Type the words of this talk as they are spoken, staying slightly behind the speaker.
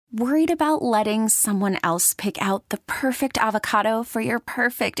Worried about letting someone else pick out the perfect avocado for your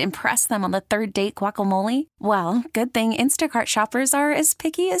perfect impress them on the third date guacamole? Well, good thing Instacart shoppers are as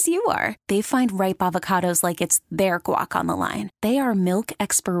picky as you are. They find ripe avocados like it's their guac on the line. They are milk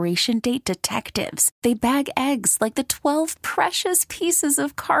expiration date detectives. They bag eggs like the 12 precious pieces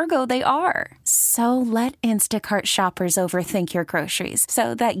of cargo they are. So let Instacart shoppers overthink your groceries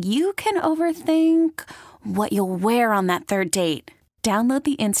so that you can overthink what you'll wear on that third date. Download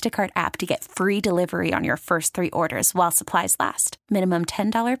the Instacart app to get free delivery on your first 3 orders while supplies last. Minimum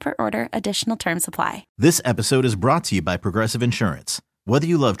 $10 per order. Additional terms apply. This episode is brought to you by Progressive Insurance. Whether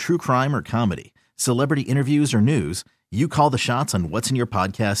you love true crime or comedy, celebrity interviews or news, you call the shots on what's in your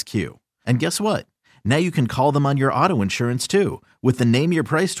podcast queue. And guess what? Now you can call them on your auto insurance too with the Name Your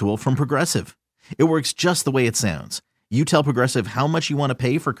Price tool from Progressive. It works just the way it sounds. You tell Progressive how much you want to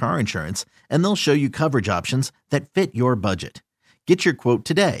pay for car insurance, and they'll show you coverage options that fit your budget. Get your quote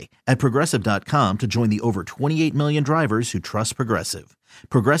today at Progressive.com to join the over 28 million drivers who trust Progressive.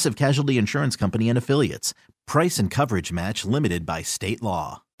 Progressive Casualty Insurance Company and Affiliates. Price and coverage match limited by state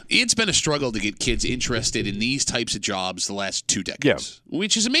law. It's been a struggle to get kids interested in these types of jobs the last 2 decades,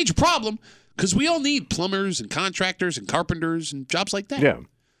 which is a major problem because we all need plumbers and contractors and carpenters and jobs like that. Yeah.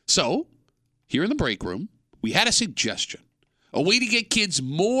 So, here in the break room, we had a suggestion, a way to get kids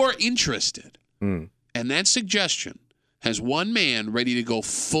more interested. And that suggestion has one man ready to go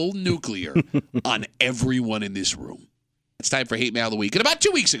full nuclear on everyone in this room. It's time for Hate Mail of the Week. And about 2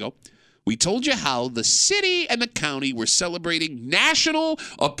 weeks ago, we told you how the city and the county were celebrating National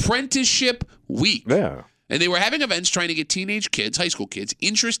Apprenticeship Week. Yeah. And they were having events trying to get teenage kids, high school kids,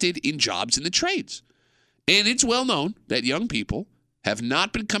 interested in jobs in the trades. And it's well known that young people have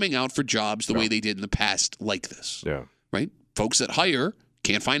not been coming out for jobs the way they did in the past like this. Yeah. Right? Folks that hire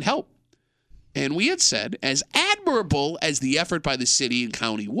can't find help. And we had said, as admirable as the effort by the city and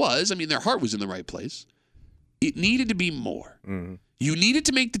county was, I mean, their heart was in the right place, it needed to be more. Mm-hmm. You needed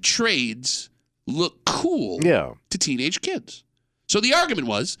to make the trades look cool to teenage kids. So the argument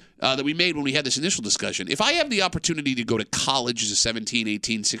was that we made when we had this initial discussion, if I have the opportunity to go to college as a 17,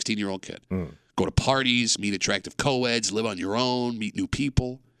 18, 16-year-old kid, go to parties, meet attractive co-eds, live on your own, meet new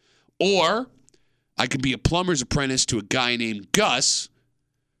people, or I could be a plumber's apprentice to a guy named Gus,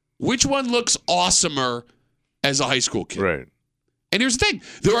 which one looks awesomer as a high school kid? Right. And here's the thing.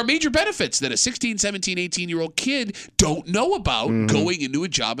 There are major benefits that a 16, 17, 18-year-old kid don't know about going into a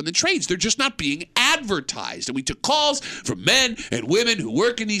job in the trades. They're just not being advertised. And we took calls from men and women who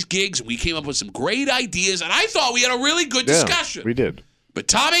work in these gigs, and we came up with some great ideas, and I thought we had a really good discussion. We did. But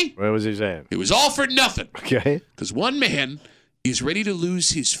Tommy? What was he saying? It was all for nothing. Okay. Because one man is ready to lose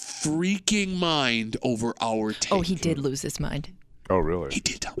his freaking mind over our take. Oh, he did lose his mind. Oh, really? He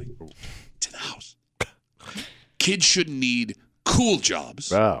did tell me. It's in the house. Kids shouldn't need cool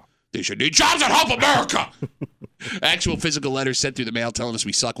jobs. Wow. They should need jobs that help America. Actual physical letters sent through the mail telling us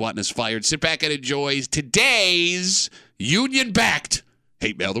we suck, wanting us fired. Sit back and enjoy today's union-backed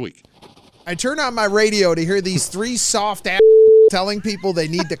Hate Mail of the Week. I turn on my radio to hear these 3 soft ass telling people they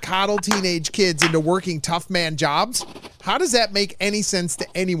need to coddle teenage kids into working tough man jobs. How does that make any sense to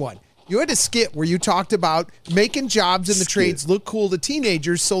anyone? You had a skit where you talked about making jobs in the trades look cool to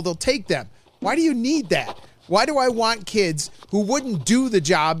teenagers so they'll take them. Why do you need that? Why do I want kids who wouldn't do the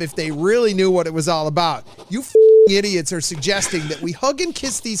job if they really knew what it was all about? You idiots are suggesting that we hug and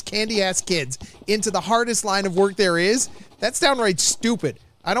kiss these candy-ass kids into the hardest line of work there is. That's downright stupid.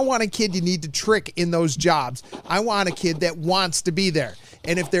 I don't want a kid you need to trick in those jobs. I want a kid that wants to be there.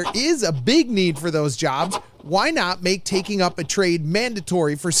 And if there is a big need for those jobs, why not make taking up a trade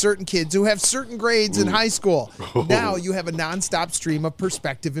mandatory for certain kids who have certain grades in high school? Now you have a nonstop stream of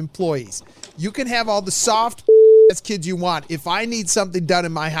prospective employees. You can have all the soft kids you want. If I need something done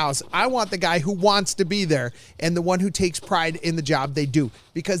in my house, I want the guy who wants to be there and the one who takes pride in the job they do,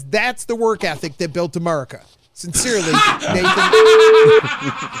 because that's the work ethic that built America. Sincerely, Nathan.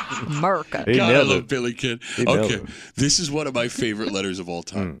 America. God, I love Billy Kid. Okay, this is one of my favorite letters of all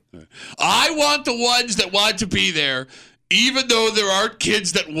time. I want the ones that want to be there, even though there aren't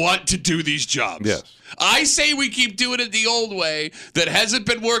kids that want to do these jobs. Yes. I say we keep doing it the old way that hasn't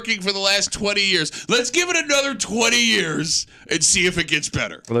been working for the last 20 years. Let's give it another 20 years and see if it gets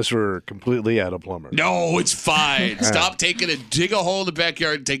better. Unless we're completely out of plumber. No, it's fine. Stop dig a hole in the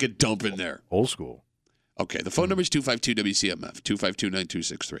backyard and take a dump in there. Old school. Okay, the phone number is 252-WCMF,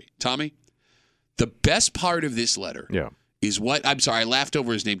 252-9263. Tommy, the best part of this letter is what, I'm sorry, I laughed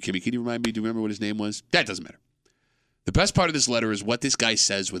over his name, Kimmy. Can you remind me? Do you remember what his name was? That doesn't matter. The best part of this letter is what this guy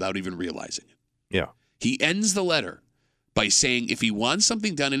says without even realizing it. Yeah. He ends the letter by saying if he wants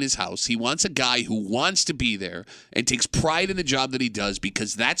something done in his house, he wants a guy who wants to be there and takes pride in the job that he does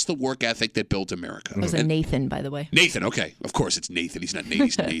because that's the work ethic that built America. It was a Nathan, by the way. Nathan, okay. Of course it's Nathan. He's not Nate,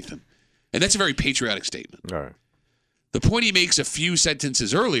 he's Nathan. And that's a very patriotic statement. All right. The point he makes a few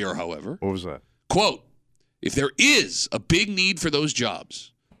sentences earlier, however. What was that? Quote, if there is a big need for those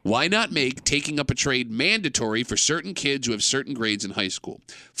jobs, why not make taking up a trade mandatory for certain kids who have certain grades in high school?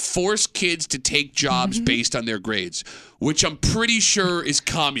 Force kids to take jobs based on their grades, which I'm pretty sure is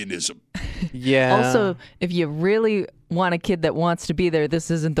communism. Yeah. Also, if you really want a kid that wants to be there,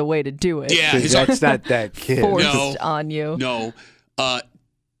 this isn't the way to do it. Yeah, that's not that kid. Forced on you. No.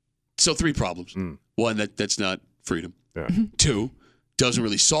 So 3 problems. 1, that's not freedom. Yeah. 2, doesn't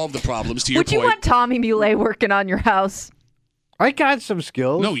really solve the problems, to your Would point. you want Tommy Muley working on your house? I got some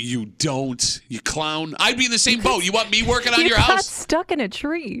skills. No, you don't. You clown. I'd be in the same boat. You want me working on You your got house? stuck in a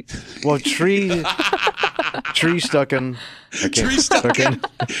tree. Well, tree stuck in. Tree stuck in.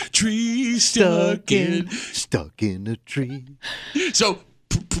 Tree stuck in. Stuck in a tree. So,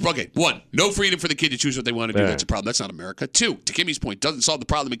 okay, 1, no freedom for the kid to choose what they want to do. Yeah. That's a problem. That's not America. 2, to Kimmy's point, doesn't solve the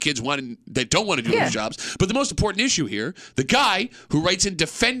problem of kids that don't want to do those jobs. But the most important issue here, the guy who writes in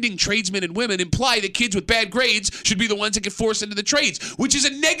defending tradesmen and women imply that kids with bad grades should be the ones that get forced into the trades, which is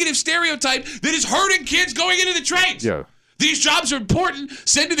a negative stereotype that is hurting kids going into the trades. Yeah. These jobs are important.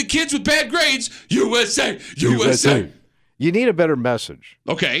 Send to the kids with bad grades. USA. USA. You need a better message.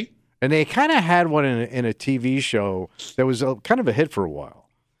 Okay. And they kind of had one in a TV show that was kind of a hit for a while.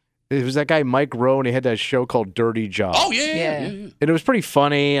 It was that guy Mike Rowe, and he had that show called Dirty Jobs. Oh, yeah. And it was pretty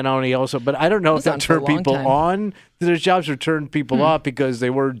funny, and he also, but I don't know if that turned people on to those jobs or turned people off because they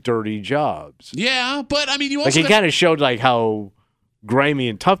were dirty jobs. Yeah, but I mean, you also like he kind of showed like how grimy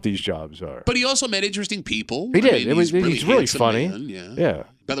and tough these jobs are. But he also met interesting people. He did. He's really handsome funny. man, yeah. Yeah.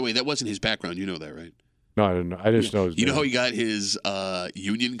 By the way, that wasn't his background. You know that, right? No, I didn't know. I just know his You know name. how he got his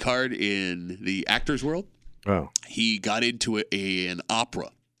union card in the actors world? Oh. He got into an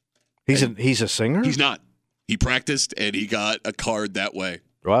opera. He's a singer? He's not. He practiced and he got a card that way.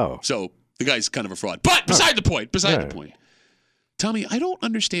 Wow. So the guy's kind of a fraud. But beside the point. Tommy, I don't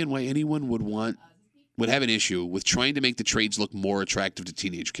understand why anyone would have an issue with trying to make the trades look more attractive to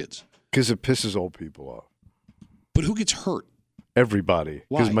teenage kids. Because it pisses old people off. But who gets hurt? Everybody.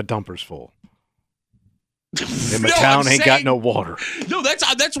 Because Why? my dumper's full. And my town ain't got no water. No,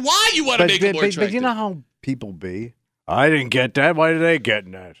 that's why you want to make it more attractive. But you know how people be? I didn't get that. Why are they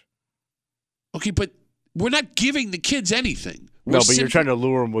getting that? Okay, but we're not giving the kids anything. You're trying to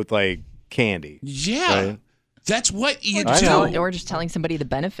lure them with, like, candy. Yeah. Right? That's what you do. Or just telling somebody the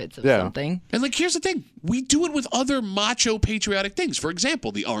benefits of something. And, like, here's the thing. We do it with other macho patriotic things. For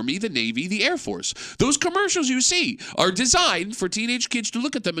example, the Army, the Navy, the Air Force. Those commercials you see are designed for teenage kids to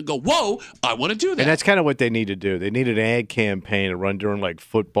look at them and go, whoa, I want to do that. And that's kind of what they need to do. They need an ad campaign to run during, like,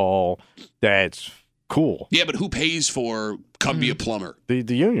 football that's cool. Yeah, but who pays for come be a plumber? The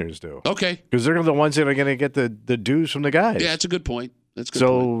unions do. Okay. Because they're the ones that are going to get the dues from the guys. Yeah, that's a good point.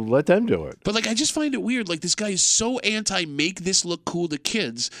 So let them do it. But, like, I just find it weird. Like, this guy is so anti-make this look cool to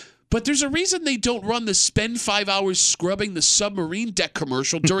kids, but there's a reason they don't run the spend 5 hours scrubbing the submarine deck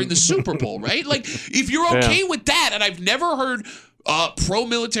commercial during the Super Bowl, right? Like, if you're okay with that, and I've never heard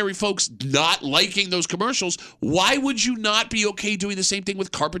pro-military folks not liking those commercials, why would you not be okay doing the same thing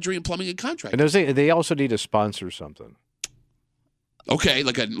with carpentry and plumbing and contracting? And they also need to sponsor something. Okay,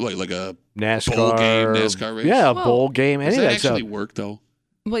 like a NASCAR bowl game, NASCAR race. Yeah, a bowl game. Does Any that of that actually stuff. work though?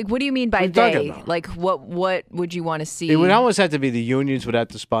 Like, what do you mean by they? Like, what would you want to see? It would almost have to be the unions would have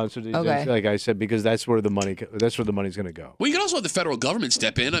to sponsor these Okay. things, like I said, because that's where the money's going to go. Well, you can also have the federal government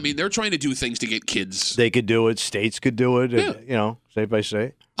step in. I mean, they're trying to do things to get kids. They could do it. States could do it. Yeah. State by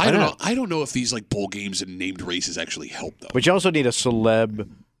state. I don't know. I don't know if these like bowl games and named races actually help though. But you also need a celeb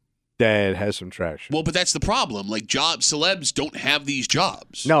that has some traction. Well, but that's the problem. Like celebs don't have these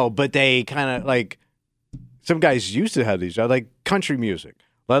jobs. No, but they kind of like some guys used to have these jobs, like country music.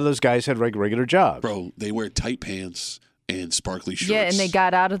 A lot of those guys had regular jobs. Bro, they wear tight pants and sparkly shorts. Yeah, and they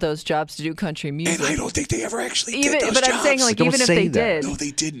got out of those jobs to do country music. And I don't think they ever actually did those But jobs. I'm saying, like, even if they did. No,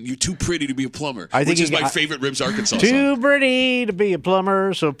 they didn't. You're too pretty to be a plumber, I think which is my favorite Ribs Arkansas too song. pretty to be a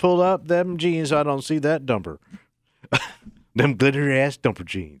plumber, so pull up them jeans. I don't see that dumper. Them glitter-ass dumper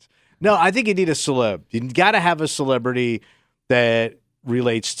jeans. No, I think you need a celeb. You got to have a celebrity that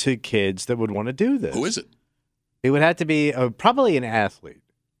relates to kids that would want to do this. Who is it? It would have to be probably an athlete.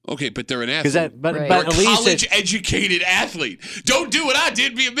 Okay, but they're an athlete. But They're at a least college-educated athlete. Don't do what I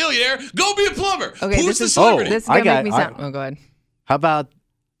did, be a millionaire. Go be a plumber. Okay, Who's the celebrity? This is going to make me sound... Oh, go ahead. How about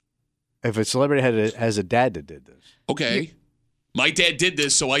if a celebrity has a dad that did this? Okay. My dad did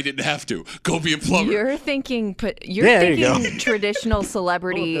this, so I didn't have to. Go be a plumber. You're thinking traditional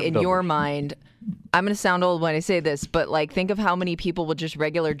celebrity in your mind. I'm going to sound old when I say this, but like think of how many people with just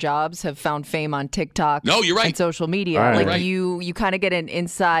regular jobs have found fame on TikTok. No, you're right. And social media. Right. Like Right. you kind of get an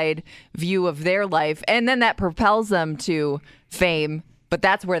inside view of their life, and then that propels them to fame. But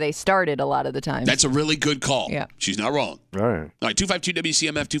that's where they started a lot of the time. That's a really good call. Yeah. She's not wrong. All right. All right,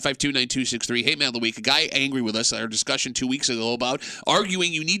 252-WCMF, 252-9263. Hate Mail of the Week. A guy angry with us, our discussion 2 weeks ago about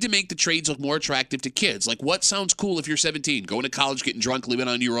arguing you need to make the trades look more attractive to kids. Like, what sounds cool if you're 17? Going to college, getting drunk, living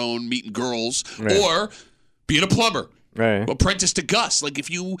on your own, meeting girls, Right. or being a plumber. Right. Apprentice to Gus. Like, if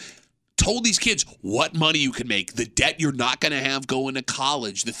you told these kids what money you can make, the debt you're not going to have going to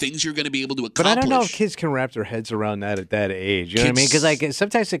college, the things you're going to be able to accomplish. But I don't know if kids can wrap their heads around that at that age. You know what I mean? Because like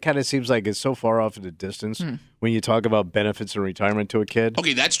sometimes it kind of seems like it's so far off in the distance when you talk about benefits and retirement to a kid.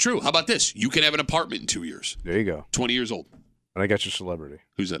 Okay, that's true. How about this? You can have an apartment in 2 years. There you go. 20 years old. And I got your celebrity,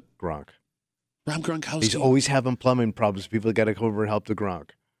 Who's that? Gronk. Rob Gronkowski. He's always having plumbing problems. People got to come over and help the Gronk.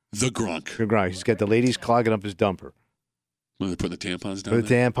 The Gronk. The Gronk. He's got the ladies clogging up his dumper. Well, they're putting the tampons down The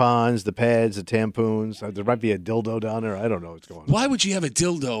there? tampons, the pads, the tampoons. There might be a dildo down there. I don't know what's going on. Why would you have a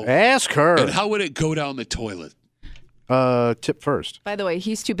dildo? Ask her. And how would it go down the toilet? Tip first. By the way,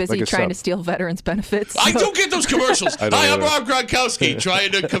 he's too busy Like a trying sub. to steal veterans' benefits. I don't get those commercials. I don't Hi, I'm either. Rob Gronkowski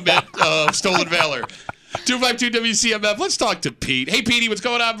trying to commit stolen valor. 252-WCMF. Let's talk to Pete. Hey, Petey, what's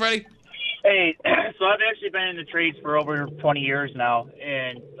going on, buddy? Hey, so I've actually been in the trades for over 20 years now,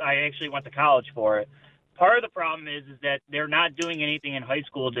 and I actually went to college for it. Part of the problem is that they're not doing anything in high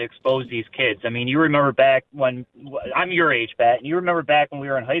school to expose these kids. I mean, you remember back when I'm your age, Pat, and you remember back when we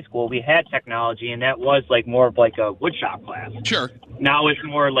were in high school, we had technology, and that was like more of like a woodshop class. Sure. Now it's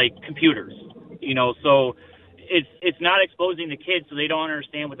more like computers, you know. So it's not exposing the kids, so they don't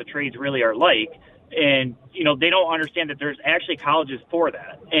understand what the trades really are like. And, you know, they don't understand that there's actually colleges for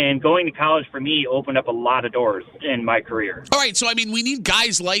that. And going to college for me opened up a lot of doors in my career. All right, so, I mean, we need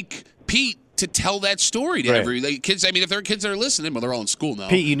guys like Pete to tell that story to Right. kids. I mean, if there are kids that are listening, well, they're all in school now.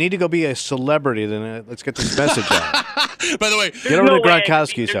 Pete, you need to go be a celebrity. Then let's get this message out. By the way, Get over to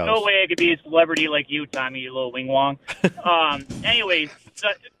Gronkowski's There's house. no way I could be a celebrity like you, Tommy, you little wing-wong. Anyways,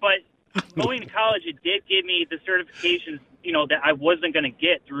 but going to college, it did give me the certifications, you know, that I wasn't going to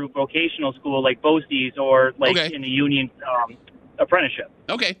get through vocational school like BOCES or like Okay. in the union apprenticeship.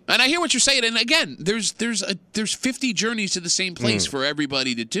 okay, and I hear what you're saying. And again, there's 50 journeys to the same place for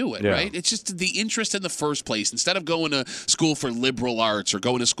everybody to do it, Yeah. right? It's just the interest in the first place. Instead of going to school for liberal arts or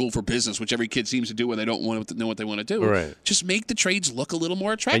going to school for business, which every kid seems to do when they don't want to know what they want to do, Right. just make the trades look a little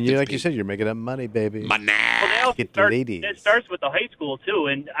more attractive. And you, like you Pete. said, you're making that money, baby. Money. Well, they also Get the ladies. It starts with the high school, too.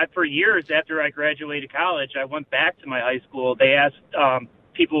 And for years after I graduated college, I went back to my high school. They asked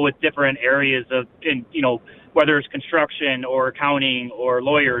people with different areas of, you know, whether it's construction or accounting or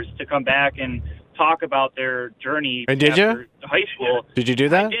lawyers to come back and talk about their journey And did after high school. Did you do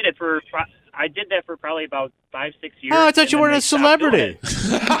that? I did that for probably about 5-6 years. Oh, I thought you and were then a they stopped doing celebrity.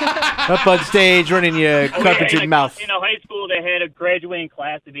 it. Up on stage, running your carpet like, mouth. You know, high school, they had a graduating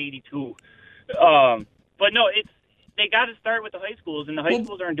class of 82. But no, they got to start with the high schools, and the high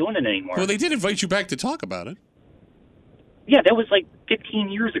schools aren't doing it anymore. Well, they did invite you back to talk about it. Yeah, that was like 15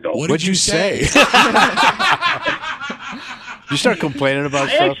 years ago. What What'd did you say? You start complaining about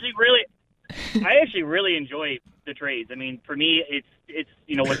I stuff. actually really enjoy the trades. I mean, for me, it's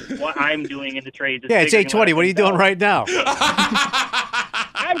you know what I'm doing in the trades. Yeah, it's 8:20. What are you doing right now?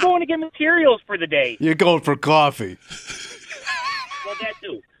 I'm going to get materials for the day. You're going for coffee. Well, that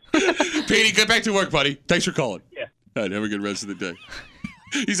too. Petey, get back to work, buddy. Thanks for calling. Yeah. All right, have a good rest of the day.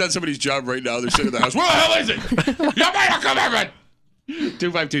 He's on somebody's job right now. They're sitting in the house. Where the hell is it? You made a commitment.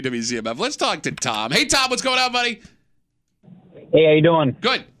 252-WCMF. Let's talk to Tom. Hey, Tom, what's going on, buddy? Hey, how you doing?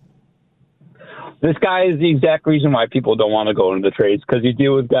 Good. This guy is the exact reason why people don't want to go into the trades, because you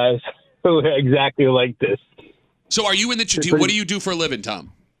deal with guys who are exactly like this. So are you in the what do you do for a living,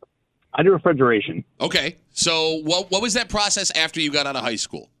 Tom? I do refrigeration. Okay. So what was that process after you got out of high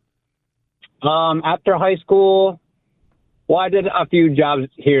school? After high school, well, I did a few jobs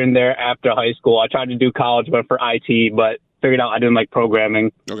here and there after high school. I tried to do college, went for IT, but figured out I didn't like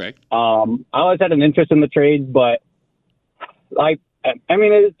programming. Okay. I always had an interest in the trades, but I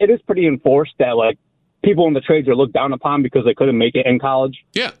mean, it is pretty enforced that like people in the trades are looked down upon because they couldn't make it in college.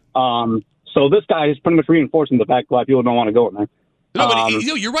 Yeah. So this guy is pretty much reinforcing the fact why people don't want to go in there. No, but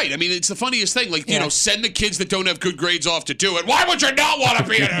you're right. I mean, it's the funniest thing. Like, you know, send the kids that don't have good grades off to do it. Why would you not want to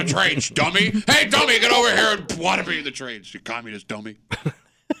be in the trades, dummy? Hey, dummy, get over here and want to be in the trades, you communist dummy.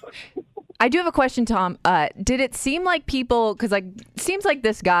 I do have a question, Tom. Did it seem like people, because like seems like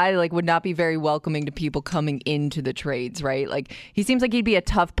this guy like would not be very welcoming to people coming into the trades, right? Like he seems like he'd be a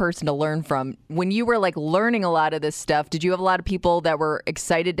tough person to learn from. When you were like learning a lot of this stuff, did you have a lot of people that were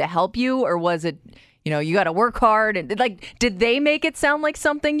excited to help you, or was it, you got to work hard, and like did they make it sound like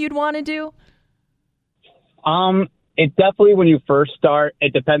something you'd want to do? It definitely, when you first start,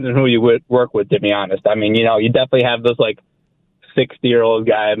 it depends on who you would work with, to be honest. I mean, you definitely have those like 60-year-old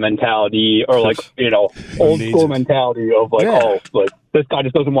guy mentality, or like, old school mentality of like, like this guy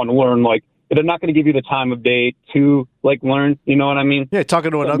just doesn't want to learn. Like, they're not going to give you the time of day to like learn. You know what I mean? Yeah,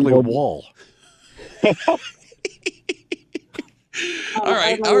 talking to an ugly wall. All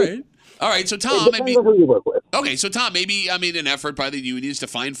right. So Tom, maybe who you work with. Okay, so Tom, maybe an effort by the unions to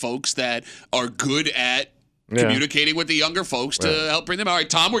find folks that are good at communicating with the younger folks to help bring them. All right,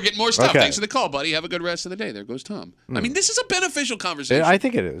 Tom, we're getting more stuff. Okay. Thanks for the call, buddy. Have a good rest of the day. There goes Tom. I mean, this is a beneficial conversation. I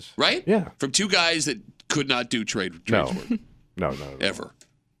think it is. Right? Yeah. From two guys that could not do trades work. No. Ever.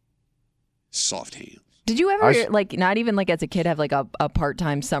 Soft hands. Did you ever, like, not even like as a kid, have like a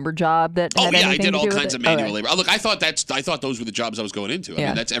part-time summer job that had anything I did to all do kinds of manual labor. Look, I thought those were the jobs I was going into. I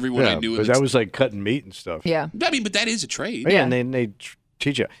mean, that's everyone I knew. But that was like cutting meat and stuff. Yeah. I mean, but that is a trade. Yeah, and they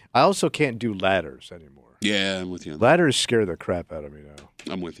teach you. I also can't do ladders anymore. Yeah, I'm with you. Ladders scare the crap out of me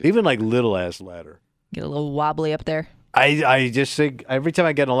now. I'm with you. Even like little-ass ladder. Get a little wobbly up there. I just think every time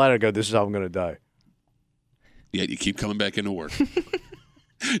I get in a ladder, I go, this is how I'm going to die. Yet you keep coming back into work.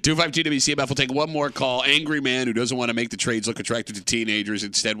 252-WCMF. We'll take one more call. Angry man who doesn't want to make the trades look attractive to teenagers,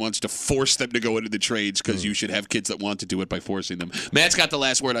 instead wants to force them to go into the trades because you should have kids that want to do it by forcing them. Matt's got the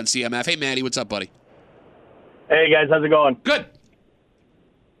last word on CMF. Hey, Matty, what's up, buddy? Hey, guys. How's it going? Good.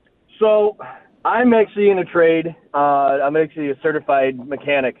 So I'm actually in a trade. I'm actually a certified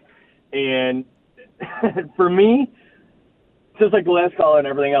mechanic. And for me, just like the last caller and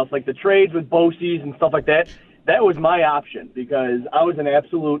everything else, like the trades with BOCES and stuff like that, that was my option because I was an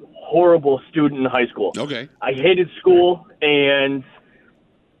absolute horrible student in high school. Okay. I hated school, and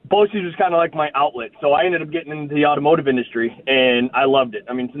BOCES was kind of like my outlet. So I ended up getting into the automotive industry, and I loved it.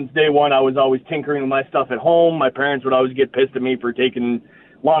 I mean, since day one, I was always tinkering with my stuff at home. My parents would always get pissed at me for taking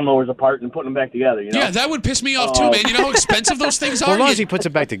lawnmowers apart and putting them back together. Yeah, that would piss me off too, man. You know how expensive those things are? Well, as long as he puts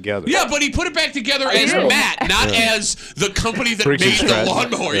it back together. Yeah, but he put it back together as Matt, not as the company that made the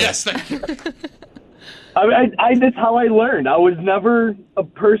lawnmower. Yes, thank you. I that's how I learned. I was never a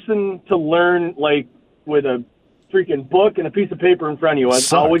person to learn like with a freaking book and a piece of paper in front of you. I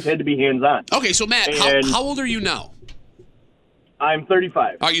always had to be hands-on. Okay, so Matt, how old are you now? I'm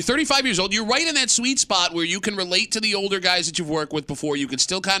 35. All right, you're 35 years old. You're right in that sweet spot where you can relate to the older guys that you've worked with before. You can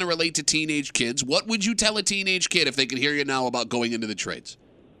still kind of relate to teenage kids. What would you tell a teenage kid if they could hear you now about going into the trades?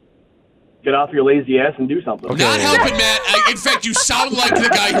 Get off your lazy ass and do something. Okay. Not helping, Matt. In fact, you sound like the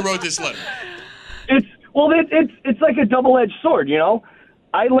guy who wrote this letter. It's like a double-edged sword, you know?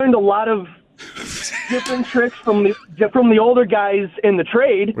 I learned a lot of different tricks from the older guys in the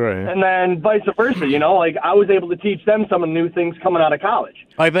trade, and then vice versa, you know? Like, I was able to teach them some of the new things coming out of college.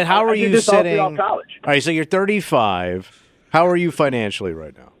 All right, but how are you sitting? All college. All right, so you're 35. How are you financially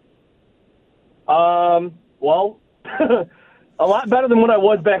right now? Well, a lot better than what I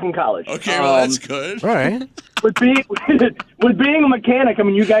was back in college. Okay, well, that's good. All right. With being a mechanic, I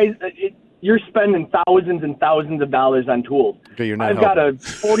mean, you guys... You're spending thousands and thousands of dollars on tools. Okay, you're not I've got a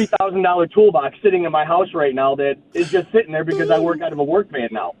 $40,000 toolbox sitting in my house right now that is just sitting there because I work out of a work van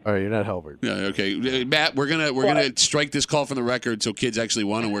now. All right, you're not helping. Yeah, okay, Matt, we're gonna strike this call from the record so kids actually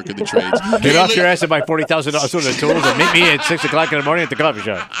want to work in the trades. Get off your ass and buy $40,000 worth of tools and meet me at 6:00 in the morning at the coffee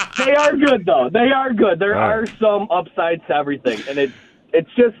shop. They are good though. They are good. There are some upsides to everything, and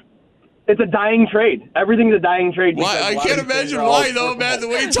it's a dying trade. Everything's a dying trade. Why? I can't imagine why, though, man, the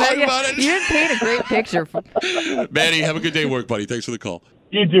way you talk about it. You didn't paint a great picture. Manny, have a good day at work, buddy. Thanks for the call.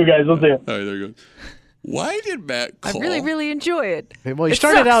 You too, guys. We'll see you. All right, there you go. Why did Matt call? I really, really enjoy it. Well, he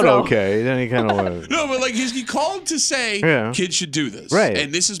started out okay. Then he kind of No, but like he called to say kids should do this. Right.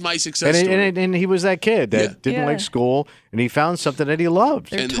 And this is my success story. And he was that kid that didn't like school, and he found something that he loved.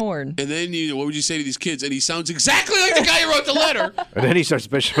 They're torn. And then what would you say to these kids? And he sounds exactly like the guy who wrote the letter. And then he starts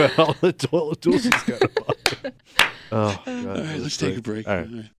bitching about all the tools he's got. Oh, God. All right, let's take a break. All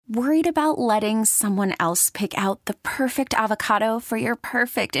right. Worried about letting someone else pick out the perfect avocado for your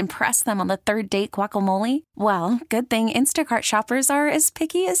perfect impress them on the third date guacamole? Well, good thing Instacart shoppers are as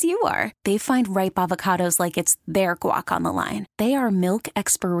picky as you are. They find ripe avocados like it's their guac on the line. They are milk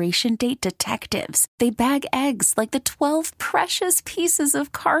expiration date detectives. They bag eggs like the 12 precious pieces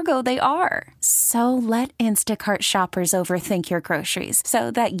of cargo they are. So let Instacart shoppers overthink your groceries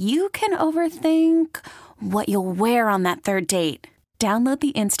so that you can overthink what you'll wear on that third date. Download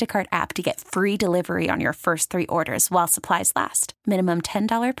the Instacart app to get free delivery on your first 3 orders while supplies last. Minimum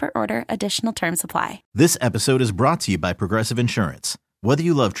 $10 per order. Additional terms apply. This episode is brought to you by Progressive Insurance. Whether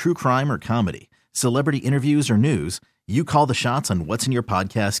you love true crime or comedy, celebrity interviews or news, you call the shots on what's in your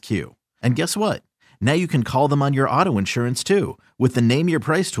podcast queue. And guess what? Now you can call them on your auto insurance too with the Name Your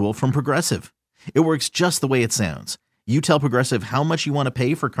Price tool from Progressive. It works just the way it sounds. You tell Progressive how much you want to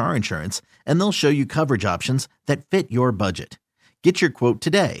pay for car insurance, and they'll show you coverage options that fit your budget. Get your quote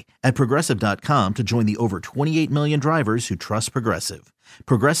today at Progressive.com to join the over 28 million drivers who trust Progressive.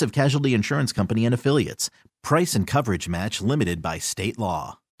 Progressive Casualty Insurance Company and Affiliates. Price and coverage match limited by state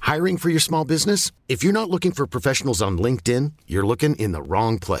law. Hiring for your small business? If you're not looking for professionals on LinkedIn, you're looking in the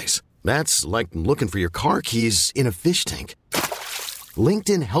wrong place. That's like looking for your car keys in a fish tank.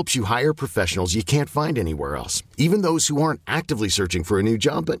 LinkedIn helps you hire professionals you can't find anywhere else, even those who aren't actively searching for a new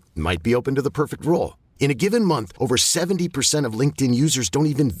job but might be open to the perfect role. In a given month, over 70% of LinkedIn users don't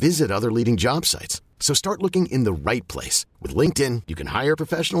even visit other leading job sites. So start looking in the right place. With LinkedIn, you can hire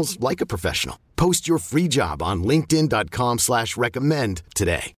professionals like a professional. Post your free job on linkedin.com/recommend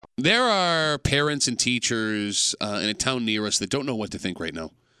today. There are parents and teachers in a town near us that don't know what to think right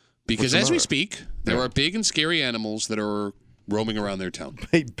now. Because as we speak, there are big and scary animals that are roaming around their town.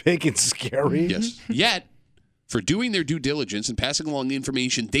 Big and scary? Yes. Yet, for doing their due diligence and passing along the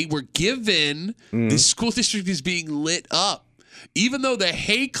information they were given, the school district is being lit up. Even though the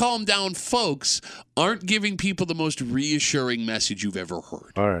hey, calm down folks aren't giving people the most reassuring message you've ever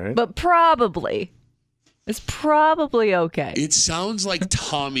heard. All right. But probably. It's probably okay. It sounds like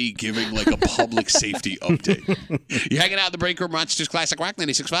Tommy giving like a public safety update. You're hanging out in the break room, Rochester's Classic Rock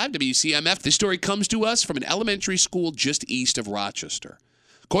 96.5 WCMF. This story comes to us from an elementary school just east of Rochester.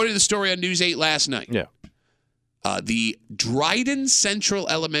 According to the story on News 8 last night, the Dryden Central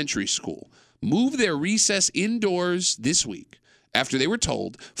Elementary School moved their recess indoors this week after they were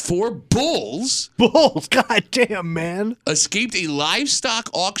told 4 bulls, God damn, man, escaped a livestock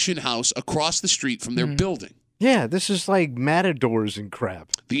auction house across the street from their building. Yeah, this is like matadors and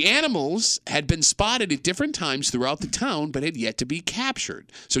crap. The animals had been spotted at different times throughout the town, but had yet to be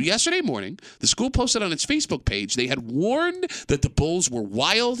captured. So yesterday morning, the school posted on its Facebook page they had warned that the bulls were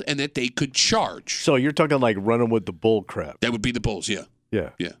wild and that they could charge. So you're talking like running with the bull crap. That would be the bulls, yeah.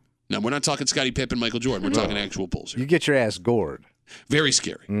 Yeah. Yeah. Now, we're not talking Scottie Pippen, Michael Jordan. We're talking actual bulls here. You get your ass gored. Very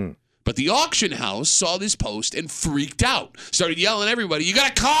scary. But the auction house saw this post and freaked out. Started yelling at everybody, you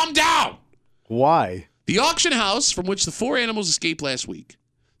got to calm down. Why? The auction house, from which the 4 animals escaped last week,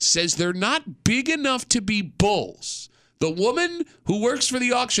 says they're not big enough to be bulls. The woman who works for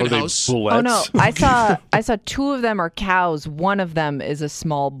the auction house. Bullets? Oh no, I saw 2 of them are cows. One of them is a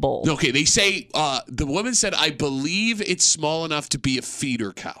small bull. Okay, they say the woman said, I believe it's small enough to be a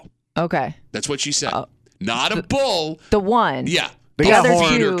feeder cow. Okay. That's what she said. Not a bull. The one. Yeah. They The got other horn.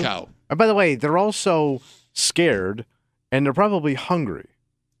 feeder cow. And by the way, they're also scared, and they're probably hungry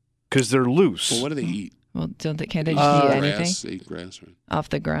because they're loose. Well, what do they eat? Well, can't they just eat anything Grass. They eat grass, right? off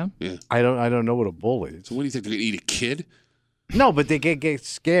the ground? Yeah. I don't know what a bull is. So what do you think? They're going to eat a kid? No, but they get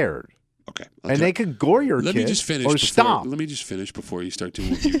scared. Okay. And they could gore your Let kid me just finish. or before, stomp. Let me just finish before you start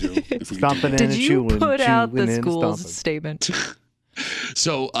doing what you do. If we Stomping can do Did and you chewing, put out the chewing and school's stomping. statement?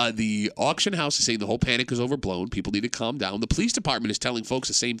 So the auction house is saying the whole panic is overblown. People need to calm down. The police department is telling folks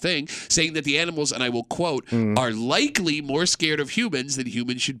the same thing, saying that the animals, and I will quote, are likely more scared of humans than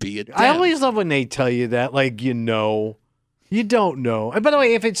humans should be at them. I always love when they tell you that, like, you know. You don't know. And by the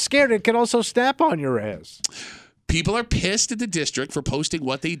way, if it's scared, it can also snap on your ass. People are pissed at the district for posting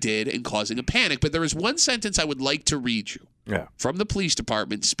what they did and causing a panic. But there is one sentence I would like to read you from the police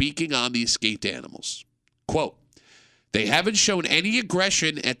department speaking on the escaped animals. Quote, they haven't shown any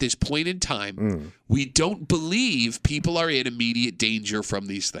aggression at this point in time. We don't believe people are in immediate danger from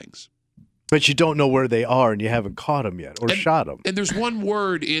these things. But you don't know where they are and you haven't caught them yet or shot them. And there's one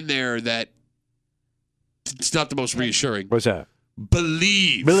word in there that it's not the most reassuring. What's that?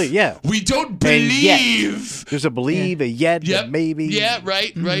 Believe. Believe, yeah. We don't believe. There's a believe, a yet, a maybe. Yeah,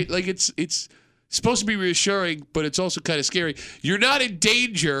 right, right. Like it's supposed to be reassuring, but it's also kind of scary. You're not in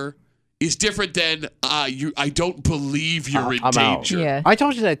danger is different than I don't believe you're in danger. Yeah. I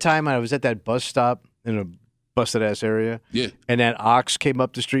told you that time I was at that bus stop in a busted ass area. Yeah. And that ox came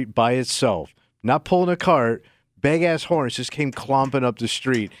up the street by itself, not pulling a cart. Big ass horns just came clomping up the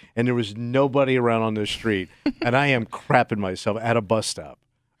street, and there was nobody around on the street. And I am crapping myself at a bus stop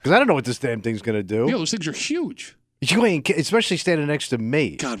because I don't know what this damn thing's gonna do. Yeah, those things are huge. You ain't, especially standing next to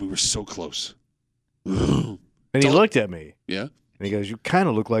me. God, we were so close. And he looked at me. Yeah. And he goes, "You kind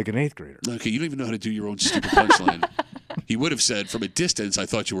of look like an 8th grader." Okay, you don't even know how to do your own stupid punchline. He would have said, from a distance, I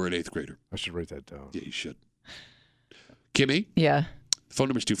thought you were an 8th grader. I should write that down. Yeah, you should. Kimmy? Yeah. Phone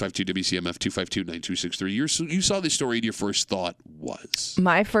number is 252-WCMF, 252-9263. You saw this story and your first thought was?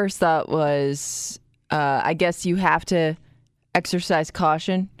 My first thought was, I guess you have to exercise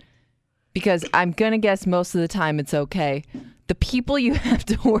caution because I'm going to guess most of the time it's okay. The people you have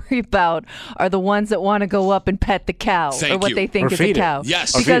to worry about are the ones that want to go up and pet the cow or what they think is a cow.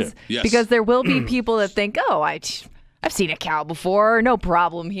 Yes. Because there will be people that think, oh, I've seen a cow before. No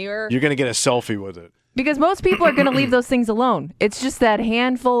problem here. You're going to get a selfie with it. Because most people are going to leave those things alone. It's just that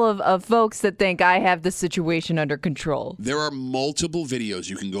handful of folks that think I have the situation under control. There are multiple videos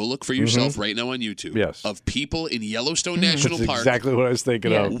you can go look for yourself right now on YouTube of people in Yellowstone National That's Park. Exactly what I was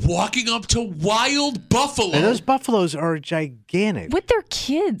thinking of. Walking up to wild buffalo. And those buffaloes are gigantic. With their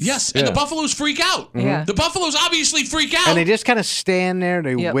kids. Yes, and the buffaloes freak out. Yeah. The buffaloes obviously freak out. And they just kind of stand there,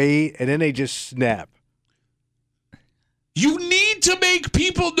 they wait, and then they just snap. You need to make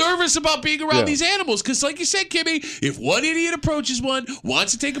people nervous about being around these animals. Because like you said, Kimmy, if one idiot approaches one,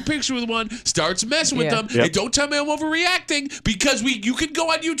 wants to take a picture with one, starts messing with them, and don't tell me I'm overreacting, because you can go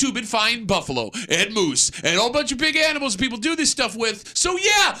on YouTube and find buffalo and moose and a whole bunch of big animals people do this stuff with. So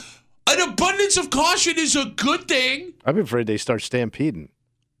yeah, an abundance of caution is a good thing. I'm afraid they start stampeding.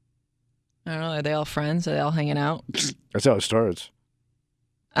 I don't know. Are they all friends? Are they all hanging out? That's how it starts.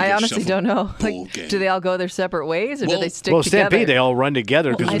 I honestly don't know. Like, do they all go their separate ways, or do they stick together? Stampede, they all run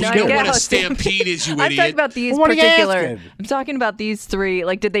together. You know what a stampede is, you idiot. I'm talking about these particular. I'm talking about these three.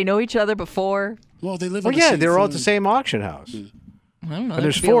 Like, did they know each other before? Well, they live. They're all at the same auction house. I don't know. And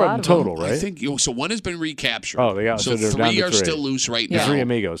there's 4 of them total, right? I think so. One has been recaptured. Oh, they got so they're 3 down to are still loose right now. 3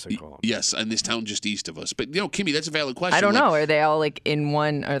 amigos, they call them. Yes, in this town just east of us. But Kimmy, that's a valid question. I don't know. Are they all like in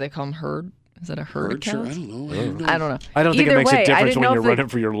one? Are they called herd? Is that a herd of cows? I don't know. I don't know. I don't think it makes a difference when you're running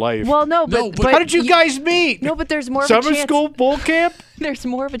for your life. Well, no, but how did you guys meet? No, but there's more of a chance. Summer school bull camp? There's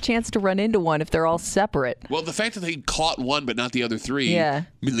more of a chance to run into one if they're all separate. Well, the fact that they caught one but not the other 3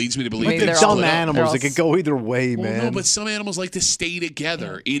 leads me to believe they're dumb animals. They could go either way, man. No, but some animals like to stay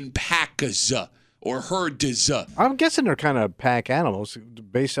together in packs or herds. I'm guessing they're kind of pack animals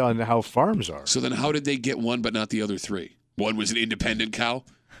based on how farms are. So then how did they get one but not the other 3? One was an independent cow?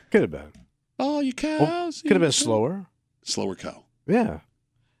 Could have been. Oh, you cows. Well, could have been slower. Slower cow. Yeah.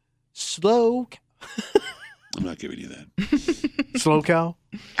 Slow cow. I'm not giving you that. Slow cow?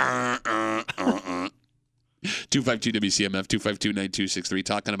 252-WCMF, 252-9263,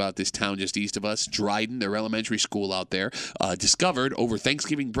 talking about this town just east of us, Dryden, their elementary school out there, discovered over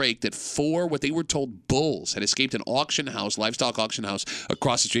Thanksgiving break that 4, what they were told, bulls had escaped an auction house, livestock auction house,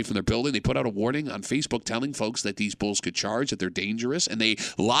 across the street from their building. They put out a warning on Facebook telling folks that these bulls could charge, that they're dangerous, and they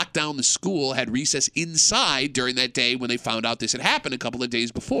locked down the school, had recess inside during that day when they found out this had happened a couple of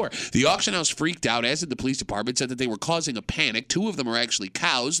days before. The auction house freaked out, as did the police department, said that they were causing a panic. 2 of them are actually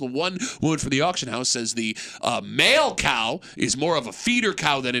cows. The one woman from the auction house says the male cow is more of a feeder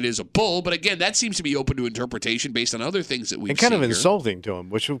cow than it is a bull, but again, that seems to be open to interpretation based on other things that we've seen. And kind of insulting to him,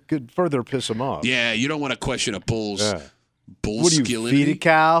 which could further piss him off. Yeah, you don't want to question a bull's What do you feed a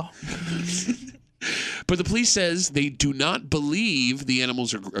cow? But the police says they do not believe the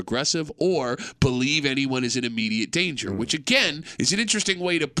animals are aggressive or believe anyone is in immediate danger, which again is an interesting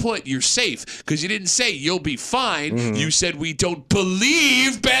way to put you're safe, because you didn't say you'll be fine. You said we don't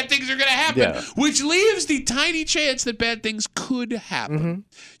believe bad things are going to happen, which leaves the tiny chance that bad things could happen.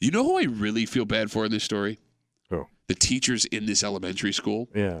 You know who I really feel bad for in this story? Who? The teachers in this elementary school.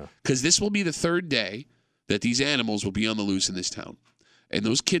 Yeah. Because this will be the 3rd day that these animals will be on the loose in this town. And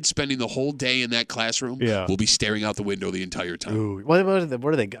those kids spending the whole day in that classroom will be staring out the window the entire time. Ooh. What are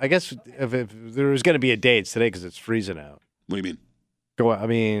they? I guess if there's going to be a day, it's today because it's freezing out. What do you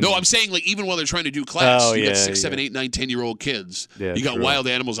mean? No, I'm saying like even while they're trying to do class, you got 6, 7, 8, 9, 10-year-old kids. Yeah, you got wild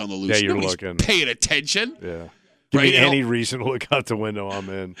animals on the loose. Yeah, you're Nobody's looking. paying attention. Yeah. Give me any reason to look out the window, I'm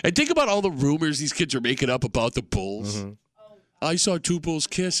in. And think about all the rumors these kids are making up about the bulls. I saw 2 bulls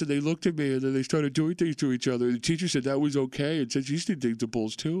kiss, and they looked at me, and then they started doing things to each other. The teacher said that was okay, and said she used to think the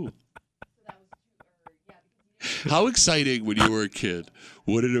bulls too. How exciting when you were a kid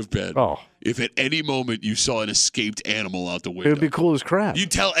would it have been if at any moment you saw an escaped animal out the window? It would be cool as crap.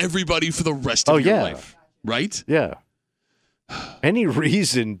 You'd tell everybody for the rest of your life, right? Yeah. Any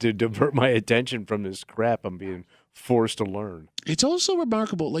reason to divert my attention from this crap I'm being forced to learn. It's also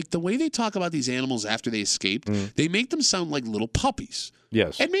remarkable, like the way they talk about these animals after they escaped, they make them sound like little puppies.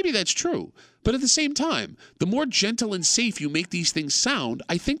 Yes. And maybe that's true. But at the same time, the more gentle and safe you make these things sound,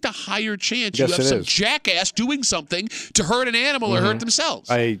 I think the higher chance you have some jackass doing something to hurt an animal or hurt themselves.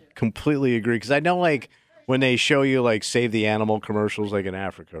 I completely agree. Because I know, like, when they show you, like, Save the Animal commercials, like in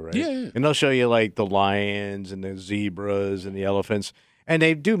Africa, right? Yeah. And they'll show you, like, the lions and the zebras and the elephants. And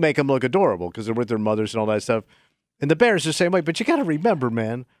they do make them look adorable because they're with their mothers and all that stuff. And the bear's the same way. But you got to remember,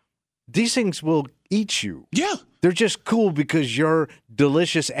 man, these things will eat you. Yeah. They're just cool because your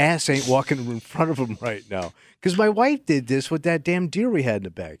delicious ass ain't walking in front of them right now. Because my wife did this with that damn deer we had in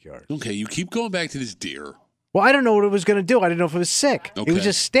the backyard. Okay, you keep going back to this deer. Well, I don't know what it was going to do. I didn't know if it was sick. Okay. It was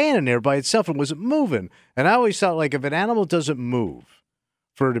just standing there by itself and wasn't moving. And I always thought, like, if an animal doesn't move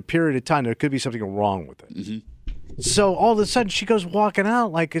for a period of time, there could be something wrong with it. Mm-hmm. So all of a sudden, she goes walking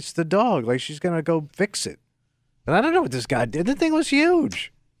out like it's the dog, like she's going to go fix it. And I don't know what this guy did. The thing was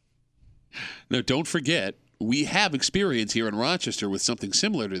huge. Now, don't forget, we have experience here in Rochester with something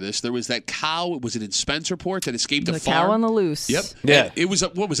similar to this. There was that cow, was it in Spencerport, that escaped a farm? The cow on the loose. Yep. Yeah. And it was,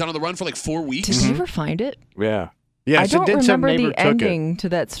 was on the run for like 4 weeks? Did they ever find it? Yeah. Yeah, I don't remember the took ending to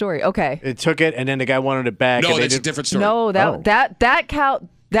that story. Okay. It took it, and then the guy wanted it back. No, and that's a different story. No, that cow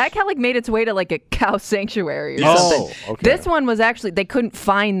like made its way to like a cow sanctuary or Yes. something. Oh, okay. This one was actually they couldn't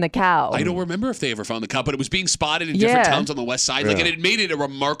find the cow. I don't remember if they ever found the cow, but it was being spotted in different towns on the west side. Like, and it made it a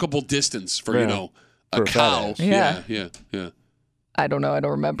remarkable distance for, you know, a For a cow. fat ass. Yeah. I don't know. I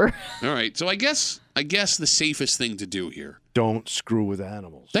don't remember. All right. So I guess the safest thing to do here. Don't screw with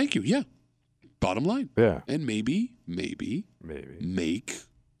animals. Thank you. Yeah. Bottom line. Yeah. And maybe make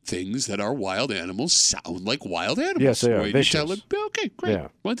things that are wild animals sound like wild animals. Yes, they are. Where you Vicious. tell it, okay, great. Yeah.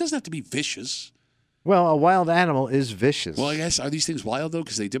 Well, it doesn't have to be vicious. Well, a wild animal is vicious. Well, I guess, are these things wild, though?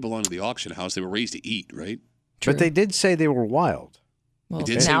 Because they did belong to the auction house. They were raised to eat, right? But they did say they were wild. Well, It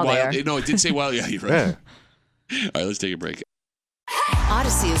did say now they wild. are. No, it did say wild. Yeah, you're right. Yeah. All right, let's take a break.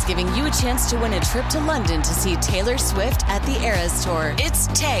 Odyssey is giving you a chance to win a trip to London to see Taylor Swift at the Eras Tour. It's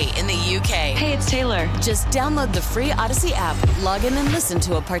Tay in the UK. Hey, it's Taylor. Just download the free Odyssey app, log in and listen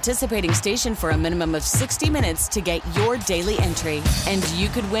to a participating station for a minimum of 60 minutes to get your daily entry. And you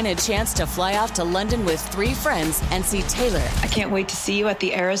could win a chance to fly off to London with 3 friends and see Taylor. I can't wait to see you at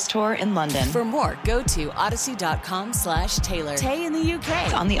the Eras Tour in London. For more, go to odyssey.com/Taylor. Tay in the UK.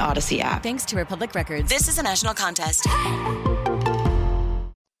 It's on the Odyssey app. Thanks to Republic Records. This is a national contest.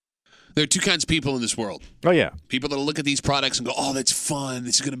 There are two kinds of people in this world. Oh, yeah. People that'll look at these products and go, oh, that's fun.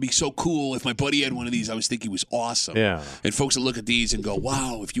 This is going to be so cool. If my buddy had one of these, I would think he was awesome. Yeah. And folks that look at these and go,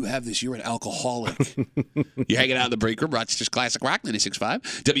 wow, if you have this, you're an alcoholic. You're hanging out in the break room, Rochester's Classic Rock,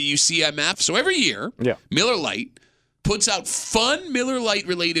 96.5, WCMF. So every year, Miller Lite puts out fun Miller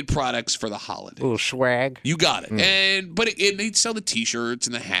Lite-related products for the holidays. A little swag. You got it. But they sell the T-shirts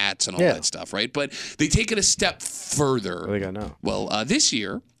and the hats and all that stuff, right? But they take it a step further. What do they got now? Well, this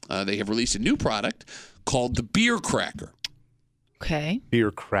year, they have released a new product called the Beer Cracker. Okay. Beer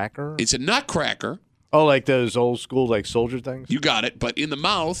cracker? It's a nutcracker. Oh, like those old school, like soldier things? You got it. But in the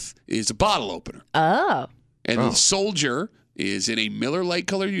mouth is a bottle opener. Oh. And the soldier is in a Miller Lite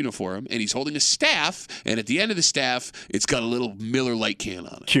colored uniform, and he's holding a staff, and at the end of the staff, it's got a little Miller Lite can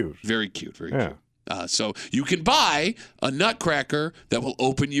on it. Cute. Very cute. Very cute. So you can buy a nutcracker that will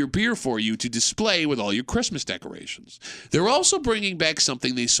open your beer for you to display with all your Christmas decorations. They're also bringing back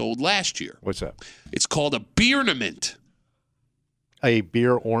something they sold last year. What's that? It's called a beer-nament. A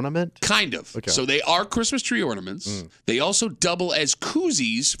beer ornament? Kind of. Okay. So they are Christmas tree ornaments. They also double as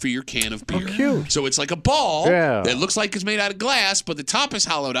koozies for your can of beer. Oh, cute. So it's like a ball that looks like it's made out of glass, but the top is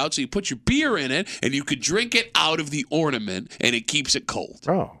hollowed out, so you put your beer in it, and you could drink it out of the ornament, and it keeps it cold.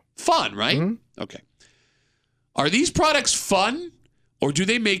 Oh. Fun, right? Okay. Are these products fun, or do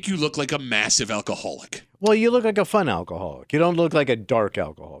they make you look like a massive alcoholic? Well, you look like a fun alcoholic. You don't look like a dark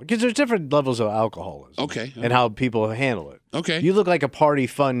alcoholic. Because there's different levels of alcoholism. Okay. And how people handle it. Okay. You look like a party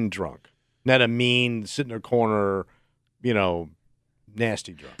fun drunk. Not a mean, sit in a corner,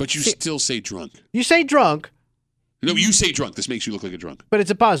 nasty drunk. But you still say drunk. You say drunk. No, you say drunk. This makes you look like a drunk. But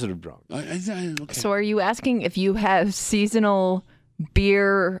it's a positive drunk. Okay. So are you asking if you have seasonal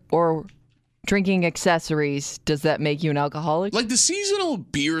beer or drinking accessories, does that make you an alcoholic? Like the seasonal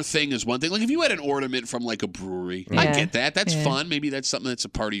beer thing is one thing. Like if you had an ornament from like a brewery, I get that. That's fun. Maybe that's something that's a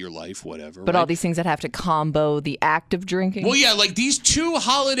part of your life, whatever. But all these things that have to combo the act of drinking? Well, yeah, like these 2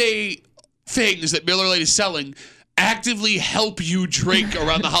 holiday things that Miller Lite is selling actively help you drink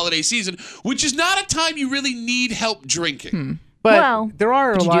around the holiday season, which is not a time you really need help drinking. But there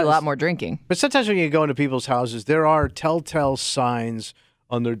are you do a lot more drinking. But sometimes when you go into people's houses, there are telltale signs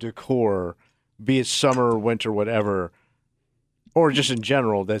on their decor, be it summer, winter, whatever, or just in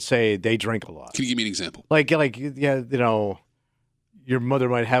general, that say they drink a lot. Can you give me an example? Like your mother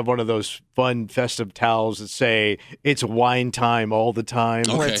might have one of those fun festive towels that say it's wine time all the time.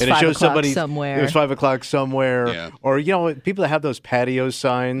 Or it's and it 5 shows o'clock somebody somewhere. It's 5 o'clock somewhere. Yeah. Or people that have those patio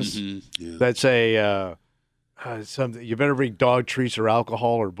signs that say something. You better bring dog treats or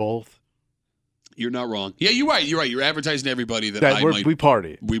alcohol or both. You're not wrong. Yeah, you're right. You're advertising to everybody that we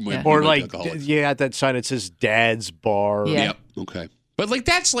party. We might or be like alcoholics. at that sign it says Dad's Bar. Yeah. Yep. Okay. But like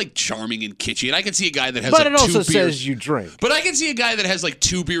that's like charming and kitschy. And I can see a guy that has But like it also 2 beers. says you drink. But I can see a guy that has like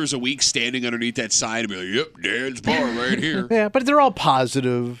 2 beers a week standing underneath that sign and be like, "Yep, Dad's Bar right here." Yeah, but they're all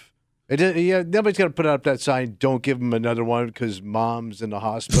positive. Nobody's going to put up that sign, don't give him another one because Mom's in the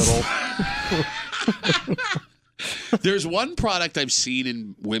hospital. There's one product I've seen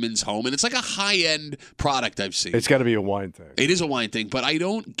in women's home, and it's like a high-end product I've seen. It's got to be a wine thing. It is a wine thing, but I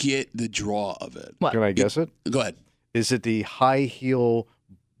don't get the draw of it. What? Can I guess it? Go ahead. Is it the high heel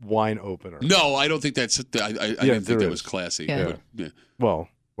wine opener? No, I don't think that's. I didn't think that was classy. Yeah. But, yeah. Well,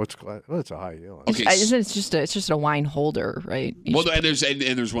 it's a high heel. Okay. It's just a wine holder, right? Well, and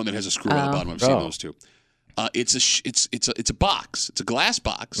there's one that has a screw on the bottom. I've seen those too. It's a box. It's a glass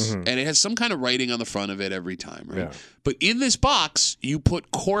box, and it has some kind of writing on the front of it every time, right? Yeah. But in this box, you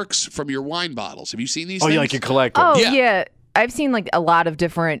put corks from your wine bottles. Have you seen these? Oh, things? yeah, like you collect them. Oh, yeah. I've seen like a lot of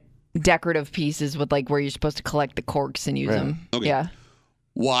different decorative pieces with like where you're supposed to collect the corks and use them. Okay. Yeah.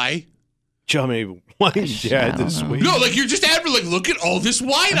 Why? Show me wine dad this week. No, like you're just like, look at all this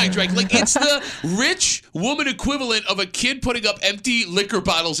wine I drank. Like it's the rich woman equivalent of a kid putting up empty liquor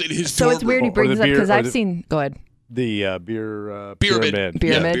bottles in his So dorm it's weird he room. brings up because I've seen. Go ahead. The beer pyramid. pyramid.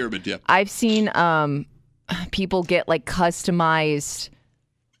 Yeah, pyramid. Yeah. I've seen people get like customized.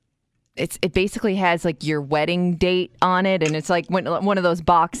 It basically has like your wedding date on it, and it's like one of those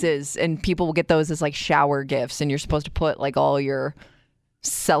boxes, and people will get those as like shower gifts, and you're supposed to put like all your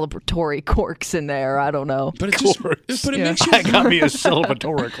celebratory corks in there. I don't know. But it makes you. I got me a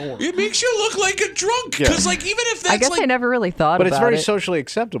celebratory cork. It makes you look like a drunk because, like, even if that's I guess like, I never really thought But about it. it's very socially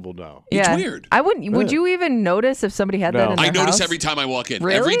acceptable now. It's Yeah. weird. I wouldn't. Would you even notice if somebody had that in their I notice house? every time I walk in.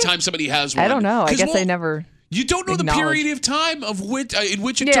 Really? Every time somebody has one. I don't know. I 'Cause, guess well, I never. You don't know the acknowledge. period of time of which in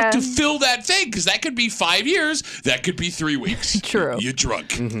which it Yeah. took to fill that thing because that could be 5 years. That could be 3 weeks. True. You're drunk.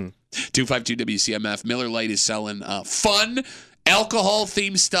 252 WCMF. Miller Lite is selling fun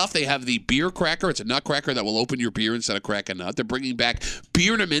alcohol-themed stuff. They have the beer cracker. It's a nut cracker that will open your beer instead of crack a nut. They're bringing back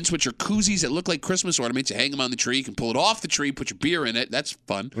beer ornaments, which are koozies that look like Christmas ornaments. You hang them on the tree. You can pull it off the tree, put your beer in it. That's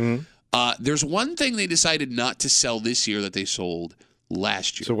fun. There's one thing they decided not to sell this year that they sold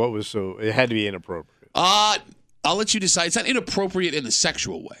last year. So it had to be inappropriate. I'll let you decide. It's not inappropriate in the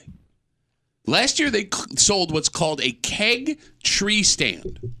sexual way. Last year, they sold what's called a keg tree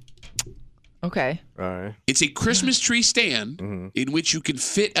stand. Okay. All right. It's a Christmas tree stand in which you can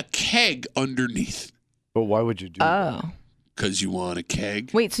fit a keg underneath. But why would you do that? Oh. Because you want a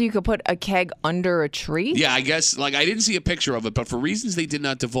keg. Wait, so you could put a keg under a tree? Yeah, I guess. Like I didn't see a picture of it, but for reasons they did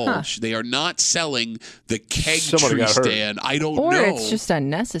not divulge, they are not selling the keg Somebody tree got hurt. stand. I don't Or know. it's just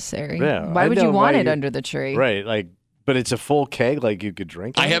unnecessary. Yeah, Why I would you know want why it you- under the tree? Right, but it's a full keg, like you could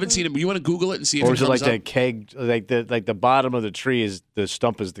drink. I out of haven't seen it. You want to Google it and see if Or it is it comes like up? that keg, like the bottom of the tree is the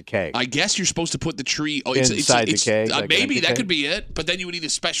stump is the keg? I guess you're supposed to put the tree Inside the keg, like an maybe empty that keg? could be it, but then you would need a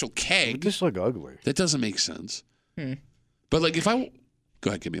special It keg. just look ugly. That doesn't make sense. But like if I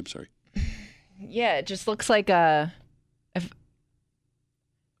go ahead, Kimmy, I'm sorry. Yeah, it just looks like it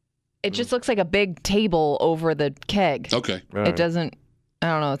just looks like a big table over the keg. Okay. It doesn't. I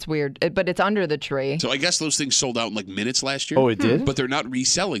don't know. It's weird, but it's under the tree. So I guess those things sold out in like minutes last year. Oh, it did? But they're not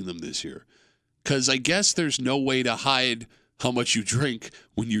reselling them this year. Because I guess there's no way to hide how much you drink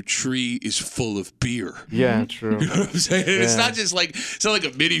when your tree is full of beer. Yeah, true. You know what I'm saying? It's Yeah. not just like, it's not like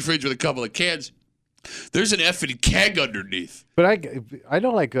a mini fridge with a couple of cans. There's an effing keg underneath. But I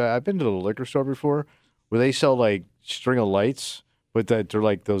know, like I've been to the liquor store before where they sell like string of lights, but that they're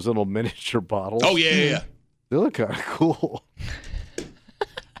like those little miniature bottles. Oh, yeah. They look kind of cool.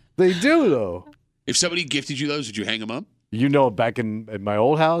 They do though. If somebody gifted you those, would you hang them up? You know, back in my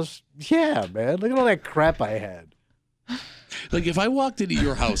old house, yeah, man. Look at all that crap I had. Like if I walked into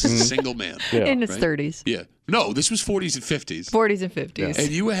your house as a single man. Yeah. In his right? 30s. Yeah. No, this was 40s and 50s. 40s and 50s. And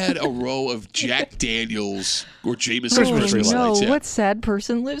you had a row of Jack Daniels or Jameson Christmas Christmas no, lights. Yeah. what sad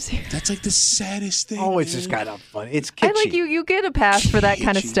person lives here? That's like the saddest thing. Oh, it's just kind of fun. It's kitschy. And like you get a pass for that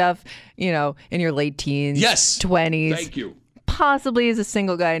kind of Kitschy. stuff, you know, in your late teens, Yes. 20s, Thank you. possibly as a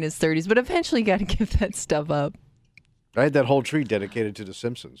single guy in his 30s, but eventually you got to give that stuff up. I had that whole tree dedicated to The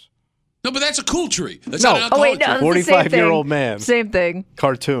Simpsons. No, but that's a cool tree. That's No. not an Oh wait, alcoholic no, tree. it's the same thing. 45-year-old man. Same thing.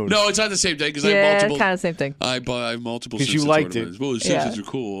 Cartoon. No, it's not the same thing because I Yeah, have it's multiple. kind of the same thing. I buy multiple 'Cause you Simpsons liked ornaments. it. Well, the Simpsons Yeah. are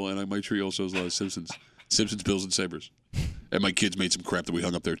cool, and my tree also has a lot of Simpsons. Simpsons, Bills, and Sabres. And my kids made some crap that we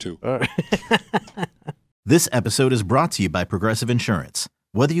hung up there, too. All right. This episode is brought to you by Progressive Insurance.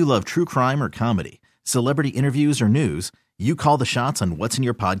 Whether you love true crime or comedy, celebrity interviews or news, you call the shots on what's in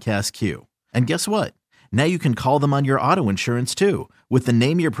your podcast queue. And guess what? Now you can call them on your auto insurance too with the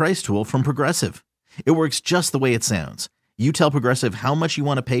Name Your Price tool from Progressive. It works just the way it sounds. You tell Progressive how much you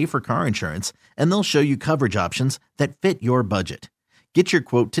want to pay for car insurance, and they'll show you coverage options that fit your budget. Get your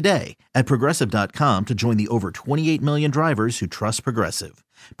quote today at Progressive.com to join the over 28 million drivers who trust Progressive.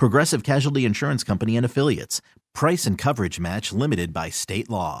 Progressive Casualty Insurance Company and Affiliates. Price and coverage match limited by state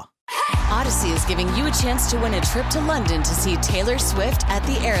law. Odyssey is giving you a chance to win a trip to London to see Taylor Swift at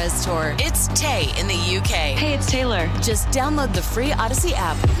the Eras Tour. It's Tay in the UK. Hey, it's Taylor. Just download the free Odyssey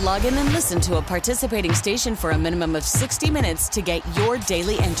app, log in and listen to a participating station for a minimum of 60 minutes to get your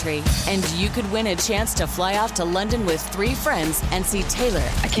daily entry. And you could win a chance to fly off to London with 3 friends and see Taylor.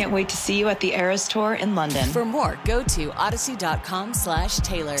 I can't wait to see you at the Eras Tour in London. For more, go to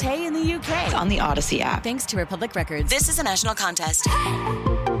odyssey.com/Taylor. Tay in the UK. On the Odyssey app. Thanks to Republic Records. This is a national contest.